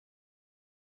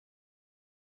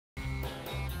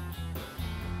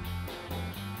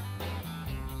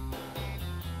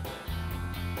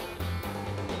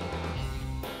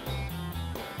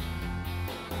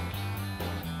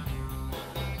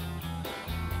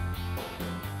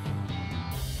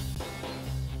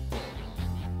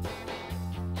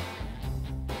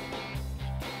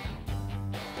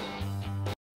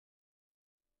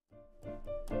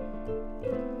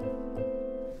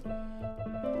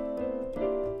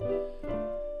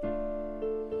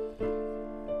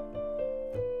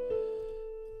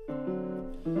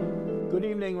Good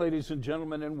evening, ladies and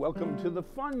gentlemen, and welcome to the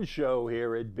Fun Show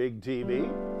here at Big TV.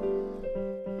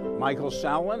 Michael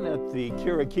Sallin at the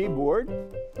Kira keyboard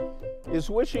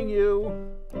is wishing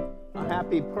you a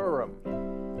happy Purim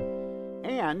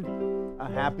and a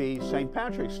happy St.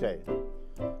 Patrick's Day,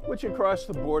 which across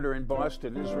the border in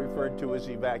Boston is referred to as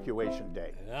Evacuation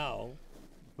Day. Now,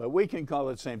 But we can call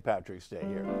it St. Patrick's Day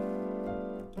here.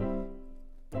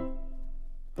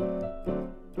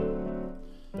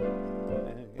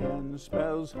 And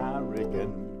spells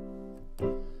Harrigan.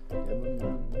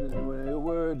 A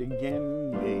word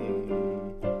again,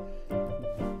 me.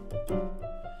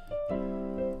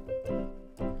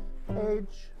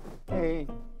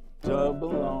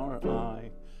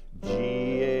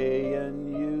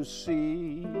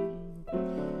 H-A-R-R-I-G-A-N-U-C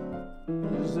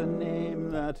is a name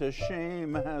that a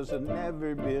shame has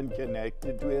never been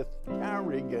connected with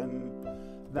Carrigan.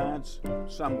 That's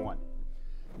someone.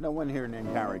 No one here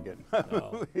named Carrigan.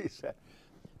 No. He said.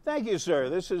 Thank you, sir.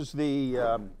 This is the,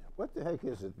 what the heck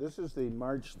is it? This is the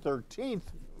March 13th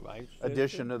right,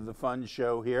 edition of the Fun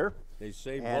Show here. They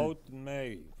say And- vote in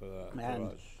May for us.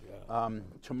 Yeah.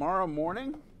 Tomorrow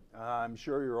morning, I'm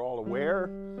sure you're all aware,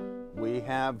 we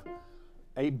have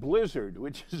a blizzard,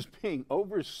 which is being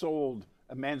oversold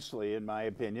immensely, in my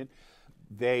opinion.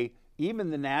 Even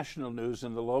the national news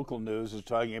and the local news is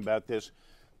talking about this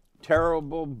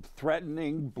terrible,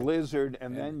 threatening blizzard,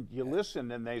 and then you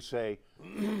listen and they say,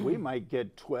 we might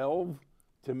get 12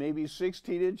 to maybe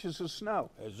 16 inches of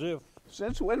snow. As if.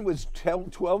 Since when was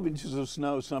 12 inches of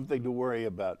snow something to worry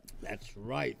about? That's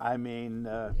right. I mean,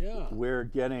 Yeah. we're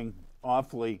getting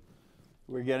awfully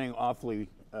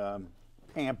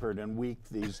pampered and weak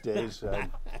these days.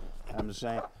 I'm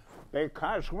saying,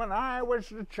 because when I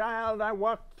was a child, I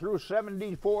walked through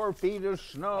 74 feet of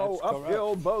snow That's uphill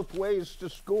correct. both ways to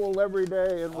school every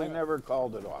day, and we never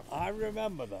called it off. I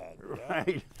remember that. Yeah.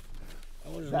 Right?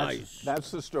 That was That's, nice.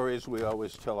 that's the stories we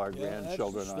always tell our Yeah, that's the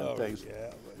grandchildren on story. things. Yeah,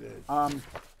 it is.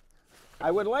 I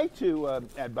would like to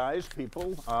advise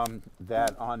people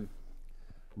that on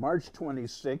March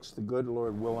 26th, the good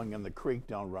Lord willing and the creek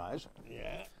don't rise,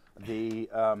 Yeah. the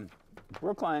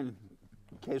Brookline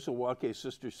Kesilwaukee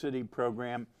Sister City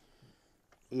program,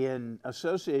 in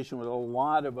association with a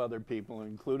lot of other people,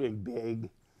 including BIG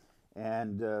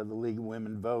and the League of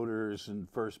Women Voters and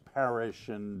First Parish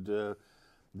and the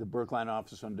Brookline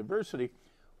Office on Diversity,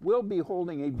 will be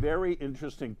holding a very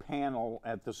interesting panel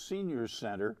at the Senior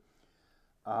Center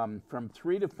from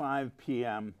 3 to 5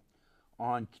 p.m.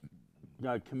 on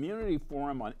Community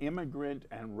Forum on Immigrant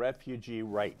and Refugee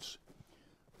Rights,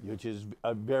 which is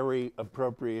a very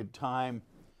appropriate time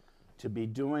to be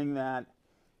doing that.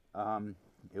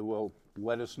 It will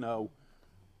let us know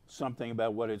something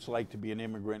about what it's like to be an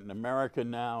immigrant in America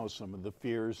now, some of the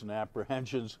fears and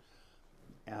apprehensions,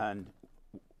 and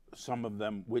some of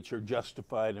them which are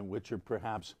justified and which are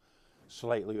perhaps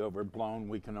slightly overblown.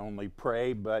 We can only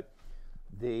pray, but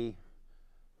the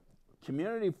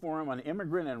Community Forum on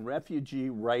Immigrant and Refugee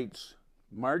Rights,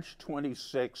 March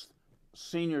 26th,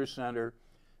 Senior Center,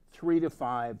 3 to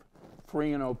 5,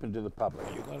 free and open to the public.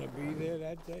 Are you going to be there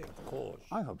that day? Of course.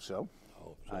 I hope so.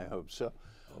 I hope so.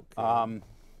 Okay.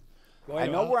 I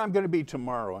know where I'm going to be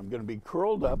tomorrow. I'm going to be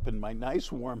curled up in my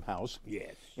nice warm house.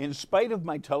 Yes. In spite of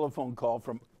my telephone call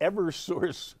from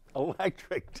Eversource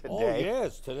Electric today. Oh,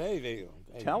 yes. Today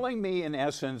they Telling me, in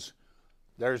essence,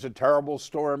 there's a terrible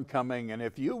storm coming, and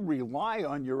if you rely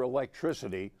on your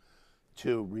electricity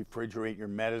to refrigerate your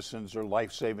medicines or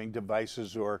life-saving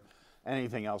devices or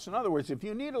anything else. In other words, if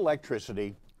you need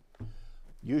electricity,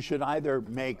 you should either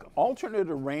make alternate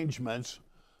arrangements,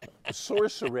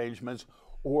 source arrangements,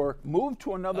 or move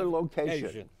to another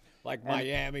location. Like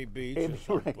Miami Beach or If,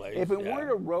 someplace. if it yeah.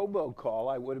 weren't a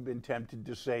robocall, I would have been tempted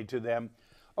to say to them,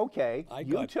 okay,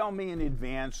 you tell me in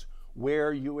advance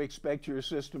where you expect your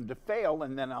system to fail,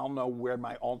 and then I'll know where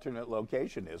my alternate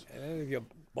location is. And then if you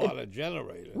bought a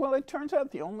generator. Well, it turns out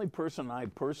the only person I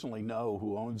personally know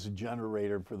who owns a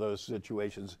generator for those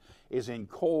situations is in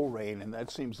Coleraine, and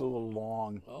that seems a little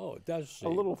long, Oh, it does seem.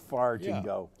 a little far to Yeah,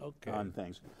 go okay. on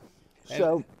things. And-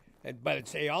 So but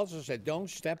they also said don't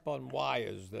step on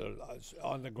wires that are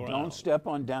on the ground. don't step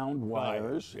on downed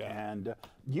wires. yeah. And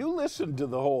you listened to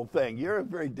the whole thing. You're a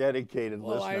very dedicated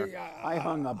Well, listener. I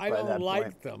hung up I by don't that like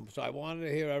point. them, so I wanted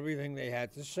to hear everything they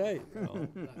had to say. You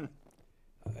know?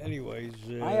 Anyways,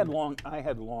 I had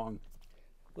long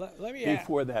let me ask.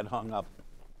 before that hung up.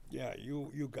 Yeah,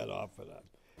 you got off of that.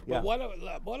 Yeah.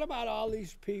 But what about all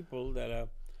these people that are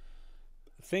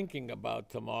thinking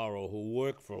about tomorrow who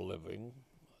work for a living,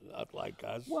 not like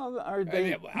us. Well, are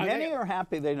they? Many are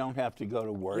happy they don't have to go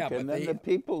to work, Yeah, and but then the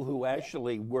people who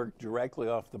actually work directly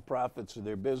off the profits of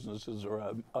their businesses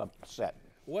are upset.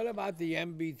 What about the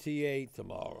MBTA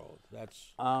tomorrow?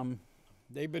 That's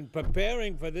they've been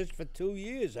preparing for this for 2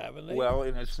 years, haven't they? Well,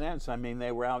 in a sense, I mean,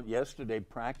 they were out yesterday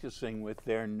practicing with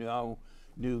their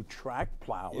new track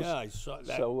plows. Yeah, I saw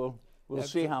that. So we'll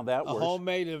see how that a works.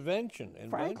 homemade invention.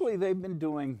 Frankly, they've been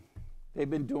doing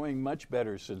much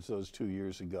better since those 2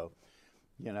 years ago,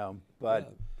 you know.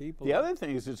 But the other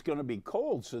thing is, it's going to be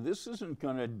cold, so this isn't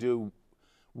going to do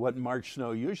what March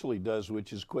snow usually does,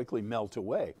 which is quickly melt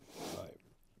away. Right.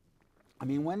 I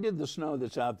mean, when did the snow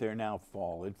that's out there now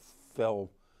fall? It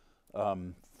fell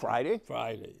Friday.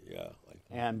 Friday, yeah.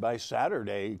 And by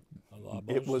Saturday,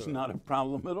 it was not a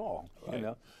problem at all. Right. You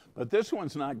know, but this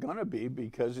one's not going to be,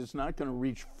 because it's not going to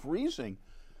reach freezing,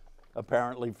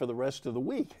 apparently, for the rest of the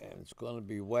week. And it's going to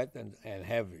be wet and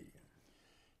heavy.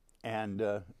 And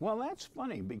well, that's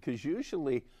funny, because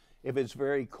usually, if it's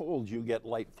very cold, you get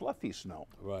light, fluffy snow.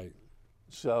 Right.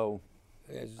 So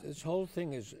this whole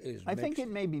thing is I think it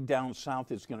may be down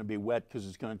south. It's going to be wet because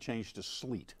it's going to change to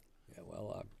sleet. Yeah.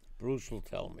 Well, Bruce will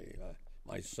tell me.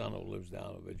 My son who lives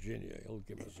down in Virginia, he'll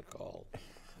give us a call.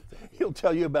 He'll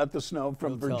tell you about the snow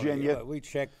from He'll tell me, Virginia. we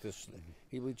checked this.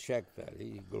 We checked that.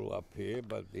 He grew up here,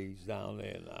 but he's down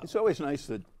there now. It's always nice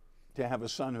to have a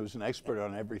son who's an expert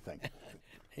on everything.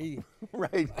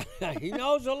 Right. He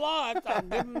knows a lot. I'll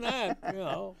give him that. You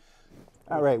know.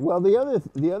 All right. Well,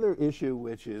 the other issue,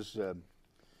 which is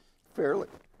fairly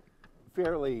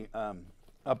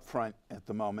upfront at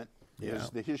the moment, is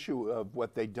the issue of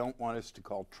what they don't want us to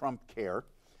call Trump care.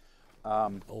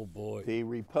 Oh boy. The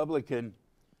Republican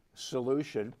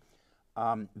solution.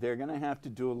 They're going to have to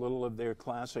do a little of their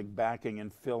classic backing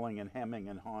and filling and hemming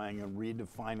and hawing and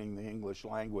redefining the English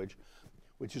language,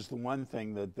 which is the one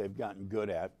thing that they've gotten good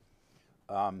at.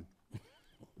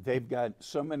 They've got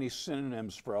so many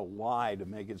synonyms for a lie to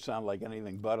make it sound like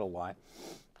anything but a lie.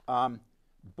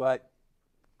 But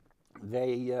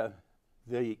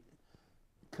the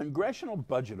Congressional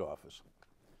Budget Office,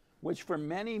 which for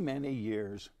many, many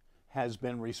years has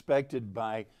been respected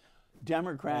by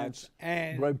Democrats,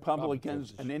 and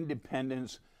Republicans, and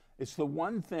independents. It's the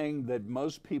one thing that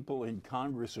most people in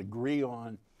Congress agree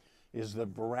on, is the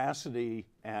veracity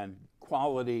and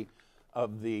quality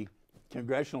of the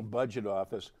Congressional Budget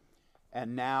Office.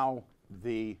 And now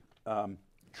the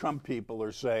Trump people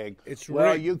are saying,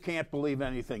 well, you can't believe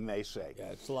anything they say.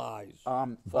 Yeah, it's lies.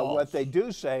 But what they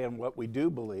do say, and what we do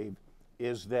believe,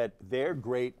 is that their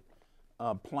great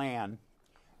plan,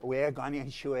 we're going to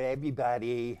insure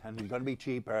everybody, and it's going to be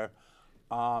cheaper.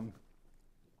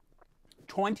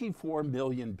 24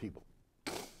 million people.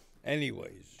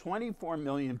 Anyways. 24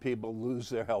 million people lose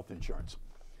their health insurance.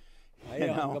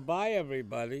 Goodbye,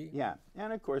 everybody. Yeah,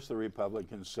 and of course the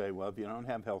Republicans say, well, if you don't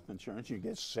have health insurance, you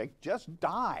get sick, just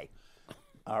die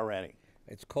already.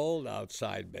 It's cold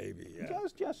outside, baby. Yeah.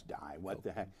 Just die. What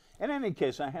the heck? In any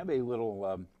case, I have a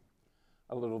little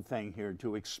thing here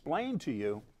to explain to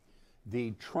you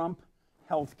the Trump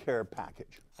health care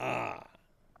package.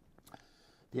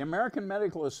 The American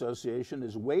Medical Association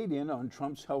has weighed in on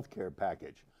Trump's health care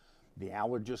package. The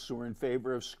allergists were in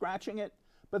favor of scratching it,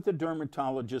 but the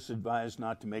dermatologists advised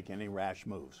not to make any rash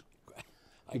moves.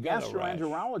 The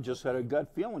gastroenterologists had a gut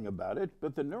feeling about it,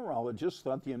 but the neurologists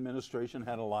thought the administration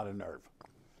had a lot of nerve.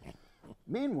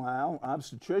 Meanwhile,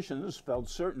 obstetricians felt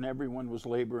certain everyone was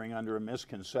laboring under a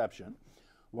misconception,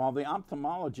 while the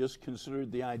ophthalmologists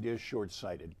considered the idea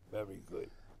short-sighted. Very good.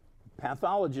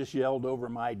 Pathologists yelled over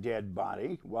my dead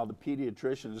body, while the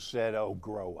pediatricians said, oh,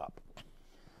 grow up.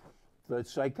 The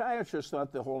psychiatrists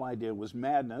thought the whole idea was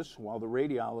madness, while the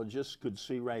radiologists could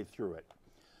see right through it.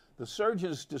 The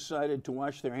surgeons decided to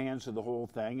wash their hands of the whole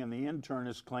thing, and the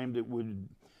internists claimed it would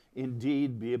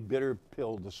indeed be a bitter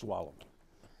pill to swallow.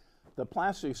 The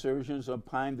plastic surgeons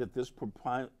opined that this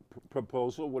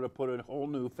proposal would have put a whole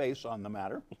new face on the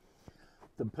matter.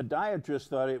 The podiatrists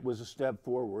thought it was a step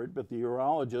forward, but the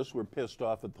urologists were pissed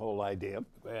off at the whole idea.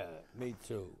 Yeah, me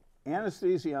too.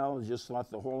 Anesthesiologists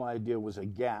thought the whole idea was a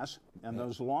gas, and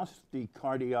those lofty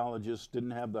cardiologists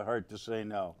didn't have the heart to say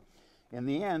no. In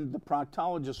the end, the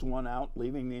proctologists won out,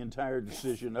 leaving the entire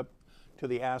decision up to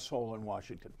the asshole in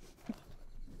Washington.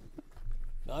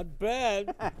 Not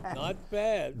bad. Not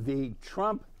bad. The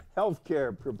Trump health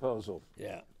care proposal.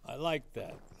 Yeah, I like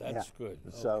that. That's good.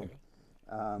 So,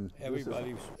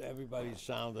 everybody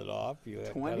sounded off. You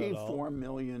 24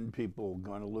 million people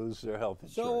going to lose their health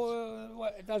insurance.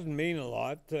 So it doesn't mean a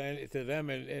lot to them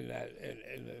in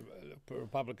the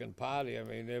Republican Party. I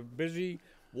mean, they're busy.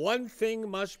 One thing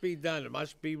must be done. It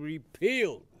must be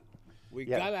repealed. We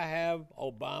Yeah. gotta have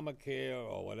Obamacare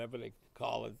or whatever they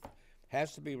call it.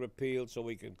 Has to be repealed so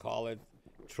we can call it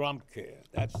Trump care.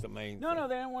 That's the main No, thing. no,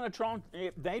 they don't want to Trump.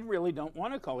 They really don't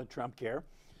want to call it Trump care.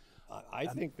 I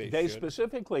think they They should.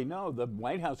 specifically, no, the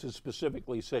White House has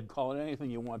specifically said, call it anything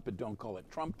you want, but don't call it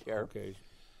Trump care. Okay.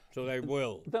 So they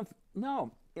will.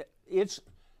 No, it's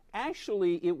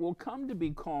actually, it will come to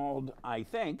be called, I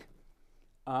think,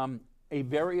 a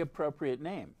very appropriate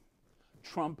name.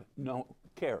 Trump don't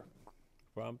care.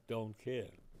 Trump don't care.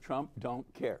 Trump don't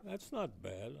care. That's not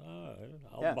bad. All right.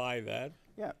 I'll Yeah. buy that.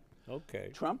 Yeah. Okay.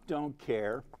 Trump don't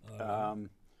care.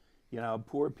 You know,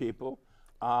 poor people.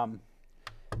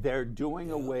 They're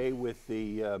doing away with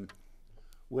the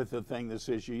thing that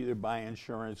says you either buy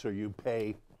insurance or you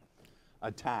pay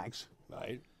a tax,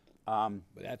 Right. But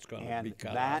that's going to be and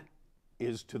cut that out.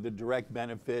 is to the direct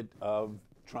benefit of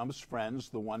Trump's friends,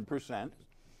 the 1%.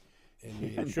 In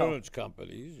the insurance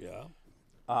companies, yeah.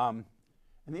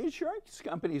 And the insurance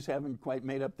companies haven't quite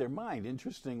made up their mind.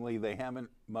 Interestingly, they haven't,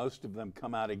 most of them,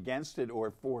 come out against it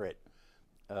or for it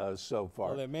so far.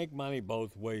 Well, they make money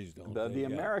both ways, don't The they? Yeah.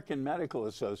 American Medical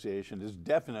Association has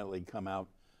definitely come out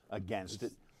against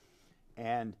it.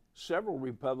 And several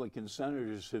Republican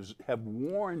senators have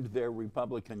warned their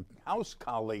Republican House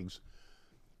colleagues,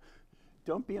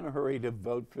 don't be in a hurry to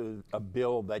vote for a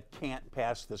bill that can't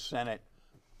pass the Senate.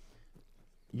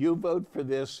 You vote for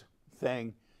this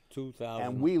thing, 2000,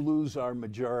 and we lose our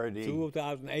majority.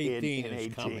 2018 in is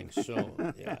 18. coming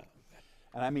soon. Yeah.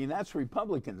 And I mean, that's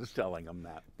Republicans telling them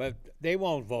that. But they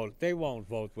won't vote. They won't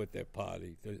vote with their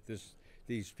party.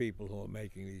 These people who are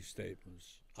making these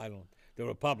statements. The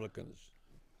Republicans.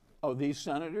 Oh, these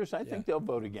senators? I think they'll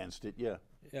vote against it, yeah.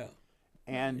 Yeah.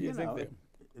 And, You you think know,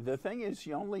 the thing is,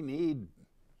 in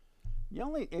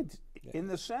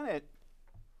the Senate,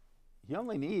 you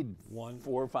only need 4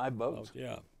 or 5 votes.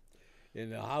 Yeah. In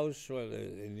the House, well,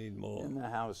 they need more. In the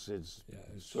House, it's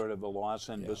it's- sort of a loss,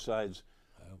 and besides,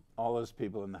 all those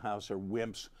people in the House are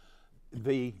wimps.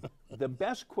 The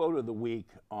best quote of the week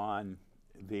on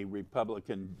the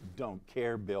Republican Don't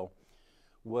Care bill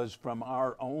was from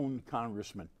our own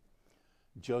Congressman,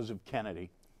 Joseph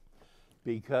Kennedy,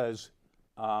 because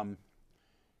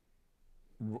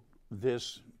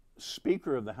this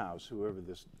Speaker of the House, whoever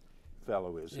this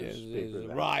fellow is, Speaker of the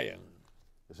House. Ryan.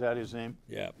 Is that his name?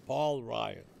 Yeah, Paul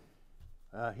Ryan.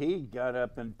 He got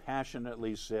up and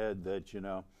passionately said that, you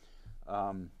know,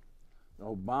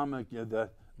 Obama,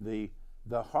 the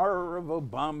horror of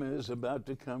Obama is about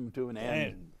to come to an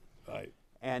end. Right.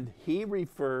 And he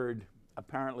referred,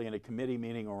 apparently in a committee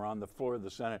meeting or on the floor of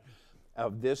the Senate,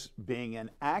 of this being an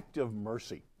act of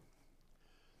mercy.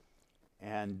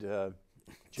 And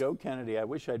Joe Kennedy, I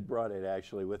wish I'd brought it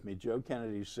actually with me. Joe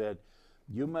Kennedy said,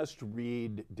 "You must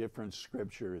read different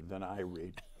scripture than I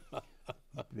read."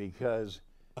 Because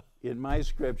in my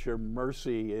scripture,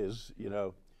 mercy is, you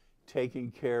know,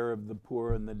 taking care of the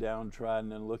poor and the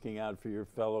downtrodden and looking out for your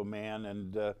fellow man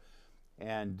and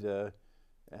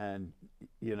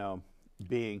you know,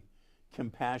 being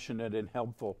compassionate and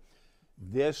helpful.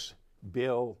 This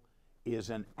bill is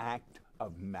an act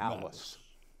of malice.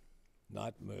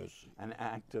 Not mercy. An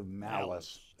act of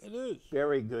malice. It is.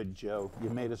 Very good, Joe. You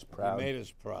made us proud. You made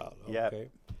us proud. Yep. Okay.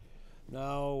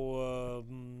 Now, well,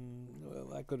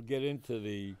 I could get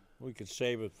into we could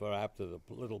save it for after the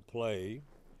little play.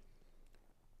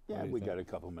 Yeah, do you we think? got a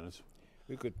couple minutes.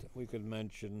 We could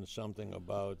mention something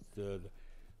about the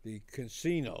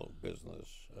casino business.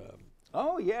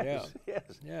 Oh, yes,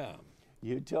 yes. Yeah.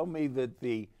 You tell me that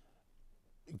the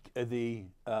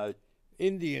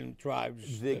Indian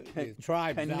tribes, the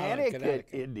tribes down in Connecticut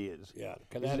Indians. Yeah, Is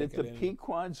Connecticut it the Indians,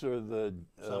 Pequods or the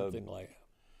something like that.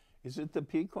 Is it the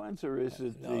Pequods or is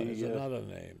it No, the there's another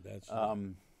name. There's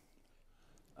another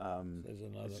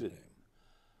is name. it-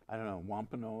 I don't know,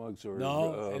 Wampanoags or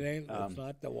No, it ain't. It's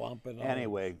not the Wampanoag.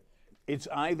 anyway, it's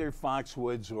either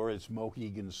Foxwoods or it's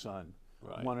Mohegan Sun,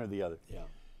 Right. one or the other. Yeah.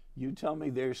 You tell me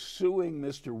they're suing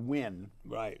Mr. Wynn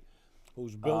Right.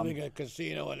 Who's building a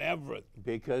casino in Everett?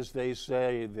 because they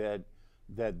say that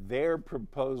their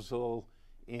proposal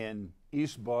in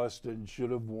East Boston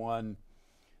should have won,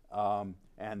 and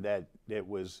that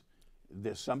there's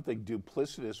something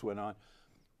duplicitous went on.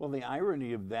 Well, the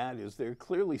irony of that is they're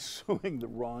clearly suing the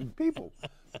wrong people,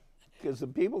 because the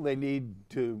people they need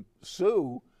to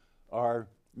sue are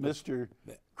Mr.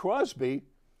 Crosby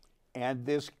and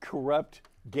this corrupt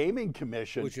gaming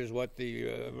commission. Which is what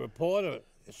the reporter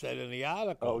said in the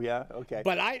article. Oh yeah, okay.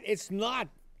 But it's not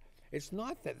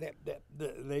that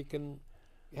they can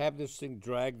have this thing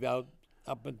dragged out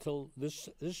up until this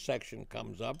section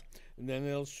comes up, and then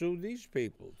they'll sue these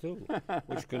people too,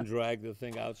 which can drag the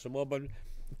thing out some more. But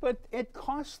But it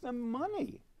costs them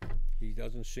money. He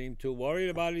doesn't seem too worried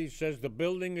about it. He says the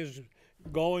building is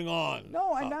going on.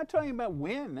 No, I'm not talking about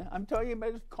when. I'm talking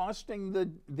about it costing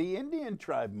the Indian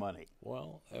tribe money.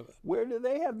 Well, Where do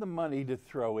they have the money to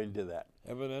throw into that?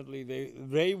 evidently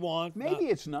they want. Maybe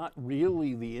it's not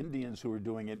really the Indians who are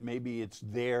doing it. Maybe it's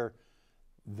their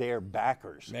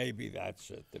backers. Maybe that's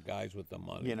it. The guys with the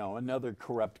money. You know, another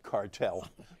corrupt cartel.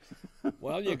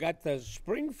 Well, you got the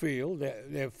Springfield.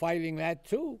 They're fighting that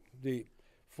too. The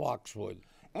Foxwood.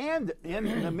 And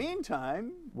in the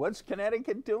meantime, what's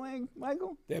Connecticut doing,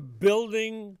 Michael? They're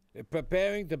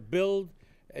preparing to build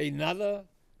another.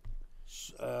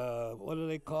 What do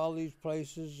they call these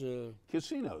places?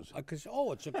 Casinos.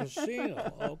 It's a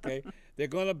casino. Okay, they're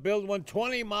going to build one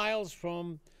 20 miles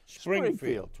from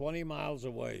Springfield. 20 miles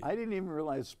away. I didn't even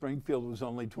realize Springfield was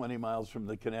only 20 miles from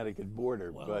the Connecticut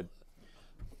border, Well,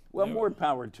 but more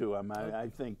power to them. I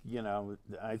think,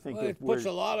 I think Well, it puts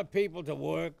a lot of people to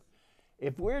work.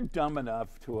 if we're dumb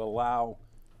enough to allow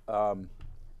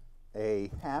a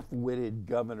half-witted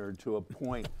governor to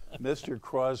appoint Mr.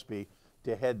 Crosby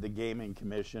to head the gaming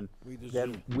commission,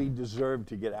 then we deserve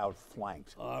to get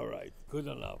outflanked. All right, good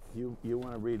enough. You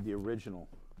want to read the original?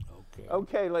 Okay.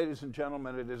 Okay, ladies and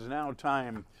gentlemen, it is now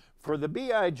time for the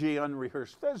BIG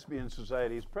Unrehearsed Thespian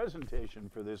Society's presentation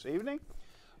for this evening.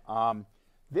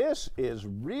 This is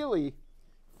really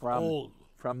Old.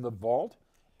 from the vault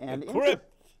and Crypt.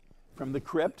 from the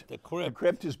crypt. The crypt. The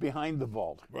crypt is behind the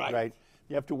vault. Right.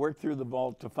 You have to work through the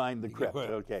vault to find the crypt.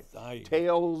 crypt. Okay. Aye.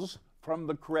 Tales from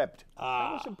the Crypt.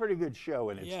 That was Ah. a pretty good show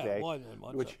in its Yeah, day. it was.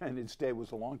 Which in its day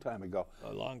was a long time ago.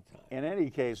 A long time. In any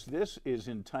case, this is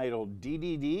entitled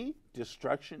DDD,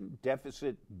 Destruction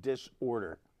Deficit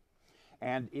Disorder.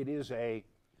 And it is a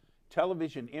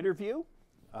television interview.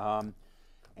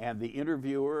 And the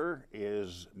interviewer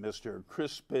is Mr.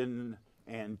 Crispin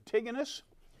Antigonus.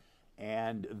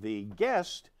 And the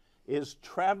guest is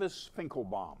Travis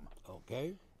Finkelbaum.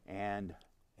 Okay. And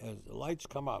As the lights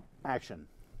come up. action.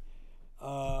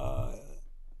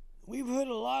 We've heard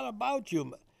a lot about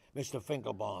you, Mr.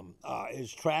 Finkelbaum.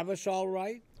 Is Travis all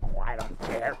right? Oh, I don't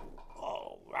care.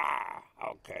 Oh,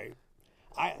 okay.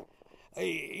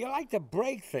 You like to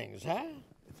break things, huh?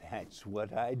 That's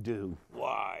what I do.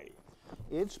 Why?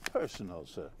 It's personal,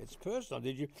 sir. It's personal.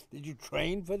 Did you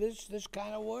train for this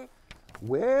kind of work?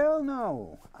 Well,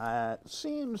 no.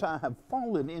 Seems I have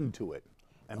fallen into it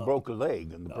and broke a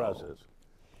leg in the process.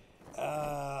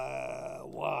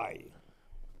 Why?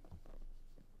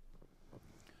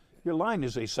 Your line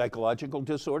is a psychological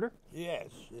disorder? Yes.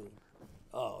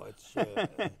 It's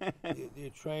you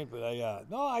trained for that.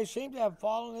 No, I seem to have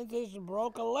fallen into this and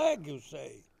broke a leg. You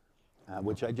say?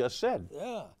 Which I just said.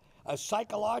 Yeah, a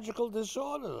psychological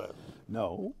disorder. Then.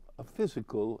 No, a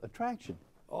physical attraction.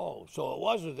 Oh, so it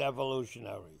wasn't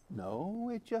evolutionary.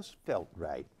 No, it just felt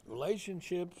right.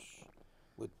 Relationships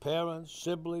with parents,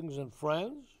 siblings, and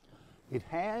friends? It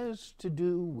has to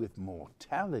do with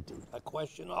mortality. A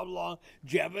question of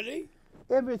longevity?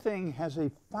 Everything has a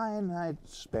finite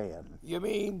span. You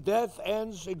mean death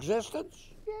ends existence?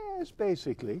 Yes,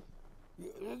 basically.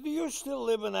 Do you still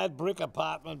live in that brick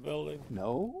apartment building?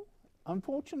 No,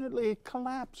 unfortunately, it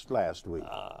collapsed last week.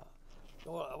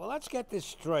 Well, let's get this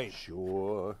straight.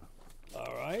 Sure.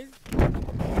 All right?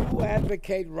 You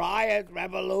advocate riot,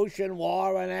 revolution,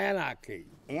 war, and anarchy.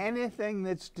 Anything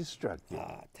that's destructive.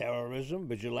 Terrorism,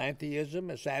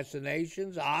 vigilantism,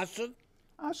 assassinations, arson.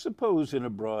 I suppose in a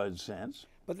broad sense.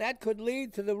 But that could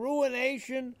lead to the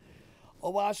ruination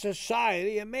of our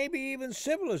society and maybe even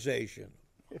civilization.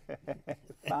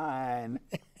 Fine.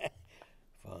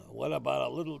 What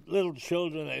about little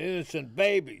children and innocent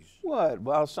babies? What,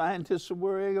 while scientists are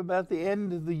worrying about the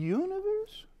end of the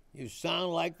universe? You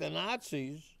sound like the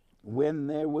Nazis. When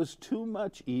there was too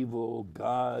much evil,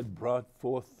 God brought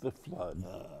forth the flood.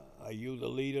 Are you the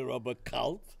leader of a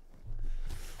cult?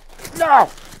 No!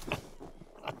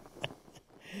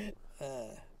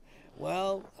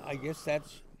 Well, I guess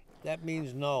that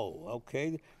means no,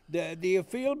 okay? Do you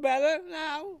feel better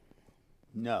now?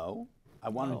 No. I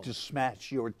wanted to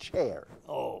smash your chair.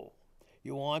 Oh,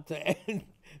 you want to end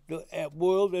the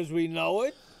world as we know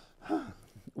it?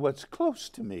 What's close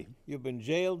to me. You've been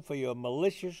jailed for your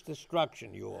malicious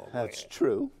destruction, you are aware. That's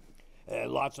true.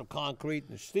 Lots of concrete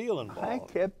and steel I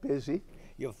involved. kept busy.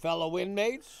 Your fellow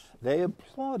inmates They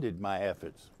applauded my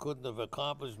efforts. couldn't have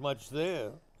accomplished much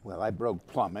there, Well, I broke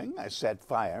plumbing. I set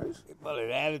fires. but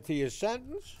it added to your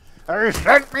sentence. They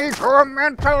sent me to a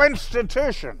mental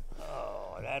institution.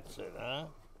 Oh, that's it, huh?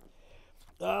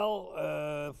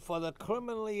 Well, for the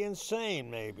criminally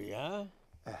insane, maybe, huh?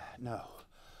 No,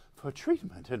 for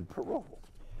treatment and parole.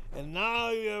 And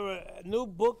now your new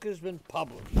book has been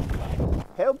published.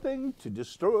 Helping to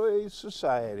Destroy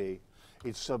Society.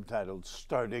 It's subtitled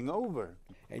Starting Over.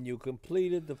 And you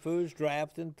completed the first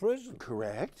draft in prison.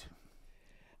 Correct.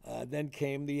 Then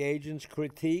came the agent's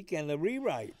critique and the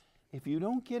rewrite. If you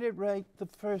don't get it right the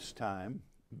first time,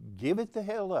 give it the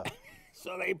hell up.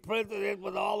 So they printed it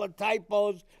with all the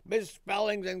typos,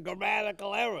 misspellings, and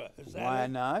grammatical errors. Is that Why it?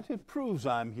 not? It proves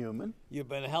I'm human. You've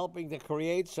been helping to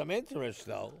create some interest,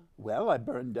 though. Well, I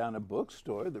burned down a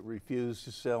bookstore that refused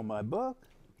to sell my book,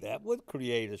 That would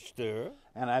create a stir.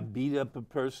 and I beat up a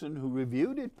person who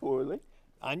reviewed it poorly.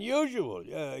 Unusual.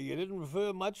 You didn't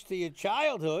refer much to your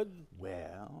childhood.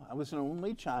 Well, I was an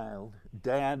only child.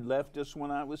 Dad left us when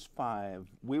I was 5.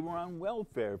 We were on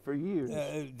welfare for years.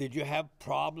 Did you have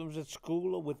problems at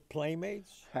school or with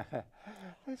playmates?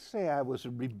 Let's say I was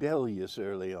rebellious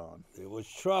early on. There was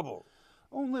trouble.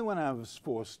 Only when I was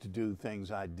forced to do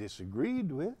things I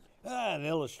disagreed with. An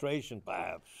illustration,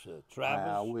 perhaps. Travis?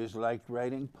 I always liked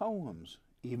writing poems,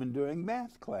 even during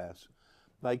math class.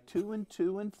 Like 2 and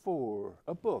 2 and 4,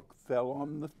 a book fell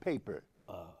on the paper.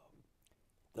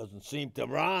 Doesn't seem to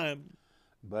rhyme.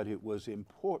 But it was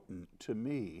important to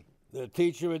me. The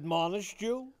teacher admonished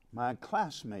you? My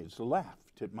classmates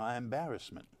laughed at my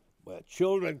embarrassment. Well,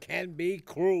 children can be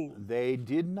cruel. They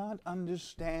did not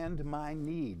understand my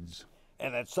needs.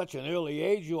 And at such an early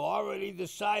age, you already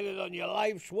decided on your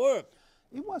life's work.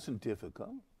 It wasn't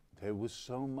difficult. There was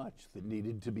so much that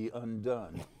needed to be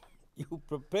undone. You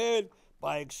prepared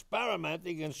by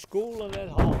experimenting in school and at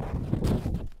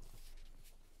home.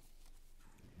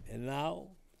 And now,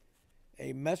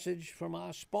 a message from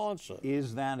our sponsor.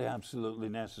 Is that absolutely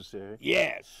necessary?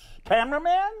 Yes.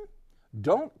 Cameraman,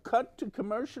 don't cut to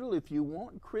commercial if you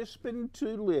want Crispin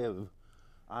to live.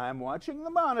 I'm watching the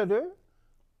monitor.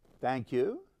 Thank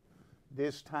you.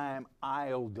 This time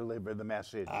I'll deliver the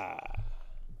message.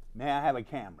 May I have a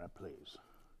camera, please?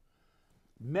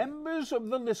 Members of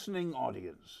the listening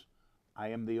audience, I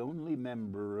am the only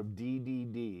member of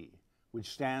DDD, which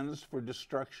stands for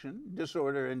Destruction,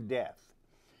 Disorder, and Death.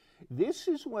 This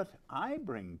is what I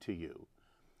bring to you.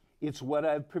 It's what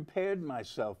I've prepared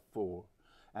myself for,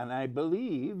 and I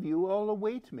believe you all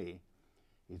await me.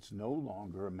 It's no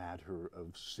longer a matter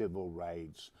of civil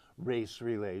rights, race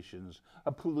relations,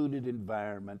 a polluted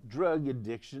environment, drug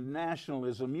addiction,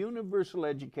 nationalism, universal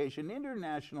education,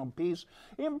 international peace,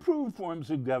 improved forms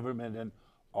of government, and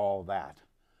all that.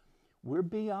 We're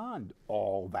beyond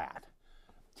all that.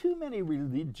 Too many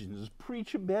religions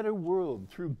preach a better world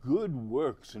through good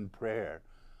works and prayer.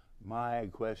 My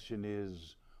question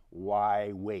is,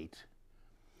 why wait?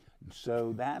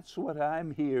 So that's what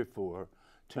I'm here for,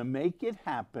 to make it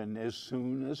happen as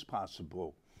soon as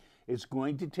possible. It's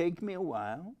going to take me a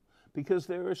while because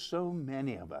there are so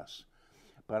many of us.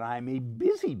 But I'm a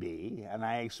busy bee, and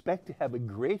I expect to have a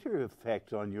greater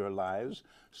effect on your lives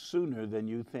sooner than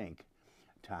you think.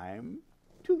 Time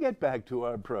to get back to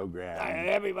our program.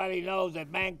 Everybody knows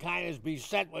that mankind is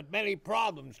beset with many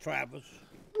problems, Travis.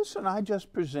 Listen, I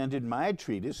just presented my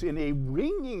treatise in a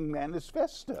ringing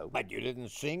manifesto. But you didn't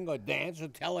sing or dance or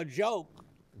tell a joke.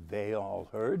 They all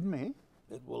heard me.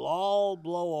 It will all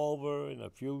blow over in a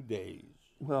few days.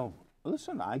 Well,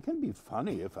 listen, I can be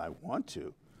funny if I want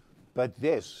to, but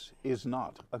this is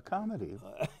not a comedy.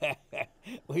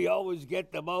 We always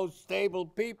get the most stable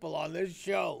people on this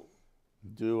show.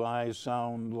 Do I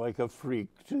sound like a freak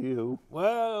to you?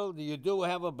 Well, you do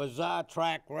have a bizarre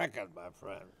track record, my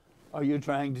friend. Are you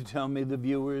trying to tell me the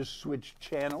viewers switch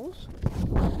channels?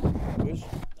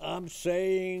 I'm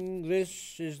saying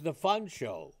this is the fun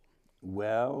show.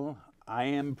 Well, I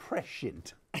am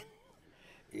prescient.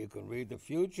 You can read the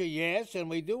future, yes, and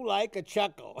we do like a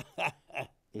chuckle.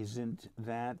 Isn't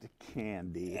that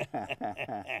candy?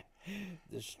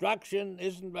 Destruction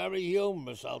isn't very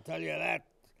humorous, I'll tell you that,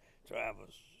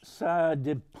 Travis. Ça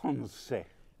dépend.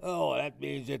 Oh, that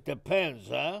means it depends,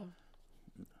 huh?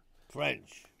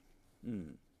 French.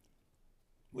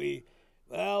 We've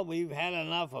had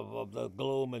enough of the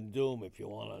gloom and doom, if you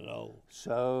want to know.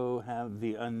 So have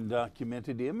the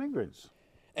undocumented immigrants.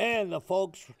 And the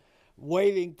folks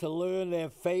waiting to learn their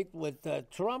fate with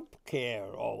Trump care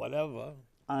or whatever.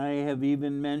 I have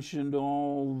even mentioned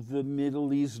all the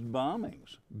Middle East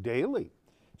bombings daily.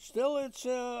 Still, it's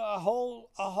a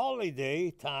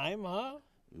holiday time, huh?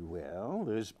 Well,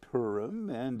 there's Purim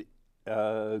and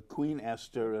Queen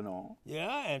Esther and all.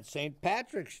 Yeah, and St.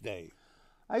 Patrick's Day.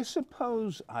 I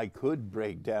suppose I could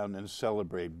break down and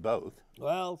celebrate both.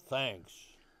 Well, thanks.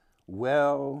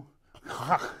 Well,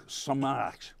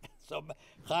 Samach. So,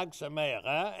 Chag Sameach,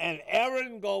 huh? And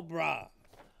Erin Gobra.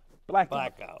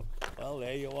 Blackout. Blackout. Well,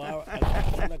 there you are,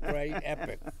 another great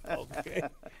epic. Okay,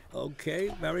 okay,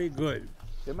 very good.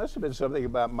 There must have been something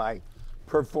about my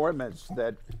performance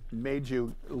that made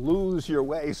you lose your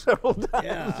way several times.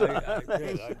 Yeah,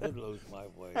 I did lose my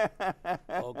way.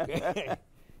 Okay,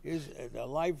 here's a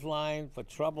lifeline for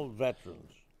troubled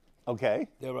veterans. Okay.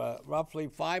 There are roughly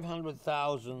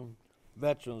 500,000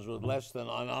 veterans with less than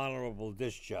an honorable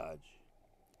discharge,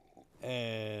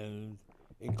 and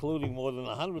including more than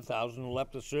 100,000 who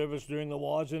left the service during the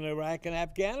wars in Iraq and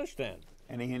Afghanistan.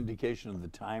 Any indication of the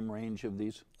time range of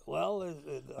these? Well,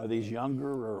 Are these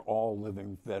younger or all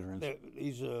living veterans?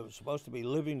 these are supposed to be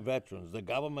living veterans. The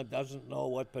government doesn't know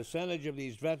what percentage of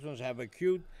these veterans have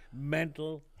acute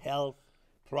mental health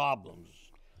problems,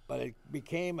 but it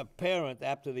became apparent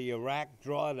after the Iraq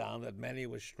drawdown that many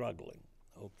were struggling.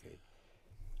 Okay.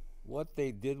 What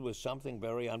they did was something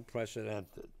very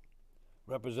unprecedented.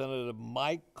 Representative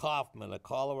Mike Kaufman, a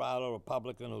Colorado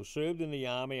Republican who served in the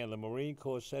Army and the Marine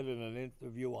Corps, said in an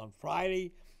interview on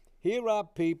Friday, "Here are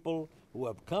people who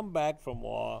have come back from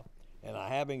war and are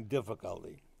having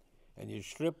difficulty, and you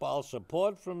strip all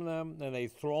support from them and they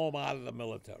throw them out of the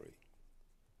military."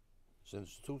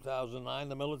 Since 2009,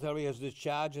 the military has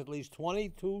discharged at least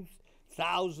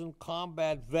 22,000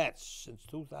 combat vets since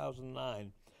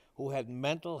 2009 who had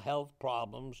mental health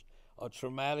problems or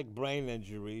traumatic brain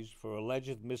injuries for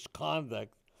alleged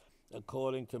misconduct.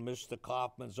 According to Mr.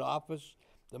 Kaufman's office,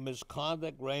 the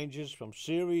misconduct ranges from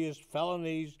serious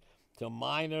felonies to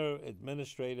minor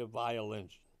administrative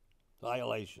violations.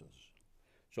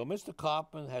 So Mr.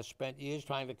 Kaufman has spent years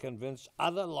trying to convince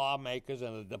other lawmakers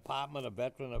and the Department of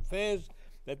Veteran Affairs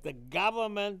that the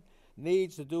government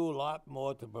needs to do a lot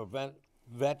more to prevent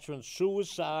veteran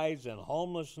suicides and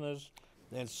homelessness.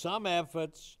 And some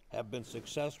efforts have been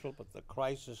successful, but the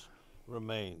crisis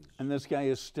remains. And this guy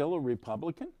is still a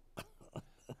Republican?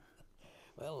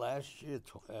 Well, last year,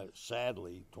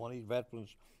 sadly, 20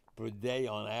 veterans per day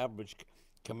on average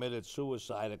committed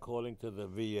suicide, according to the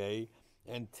VA,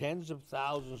 and tens of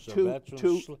thousands of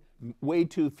veterans... Way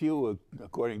too few,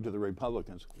 according to the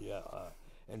Republicans. Yeah,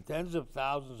 and tens of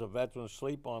thousands of veterans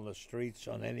sleep on the streets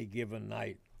on any given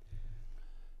night.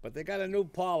 But they got a new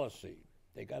policy.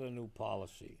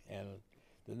 And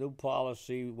the new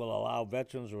policy will allow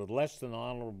veterans with less than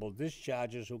honorable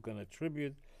discharges who can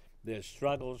attribute their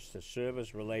struggles to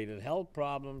service-related health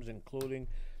problems, including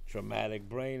traumatic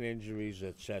brain injuries,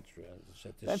 etc.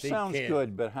 That sounds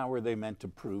good, but how are they meant to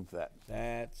prove that?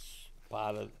 That's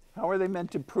part of... How are they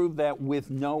meant to prove that with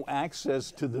no access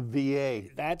to the VA?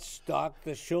 That's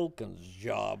Dr. Shulkin's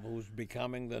job, who's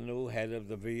becoming the new head of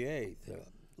the VA, to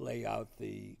lay out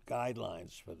the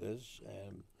guidelines for this.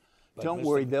 Don't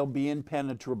worry, they'll be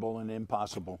impenetrable and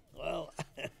impossible. Well,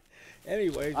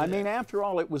 anyways. I mean, after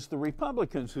all, it was the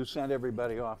Republicans who sent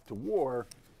everybody off to war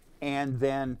and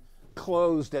then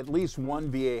closed at least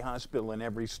one VA hospital in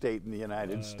every state in the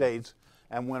United States.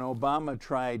 And when Obama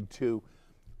tried to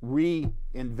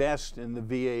reinvest in the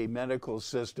VA medical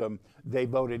system, they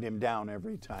voted him down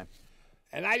every time.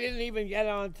 And I didn't even get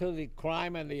on to the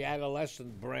crime and the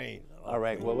adolescent brain. All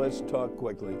right, well, let's talk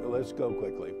quickly. Let's go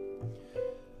quickly.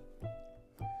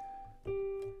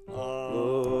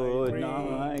 Good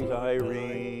night,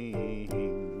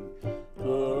 Irene.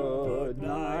 Good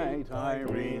night,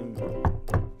 Irene.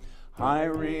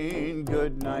 Irene,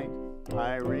 good night.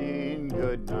 Irene,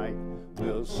 good night.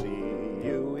 We'll see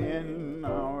you in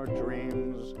our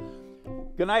dreams.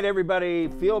 Good night, everybody.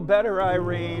 Feel better,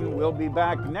 Irene. We'll be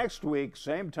back next week,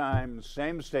 same time,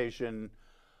 same station.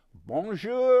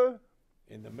 Bonjour.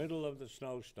 In the middle of the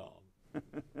snowstorm.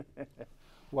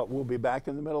 What, we'll be back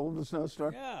in the middle of the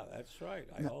snowstorm? Yeah, that's right.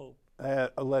 I hope.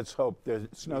 Let's hope the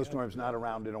snowstorm's not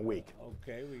around in a week.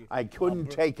 Okay. I couldn't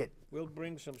take it. We'll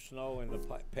bring some snow in the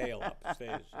pail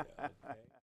upstairs. Yeah, okay.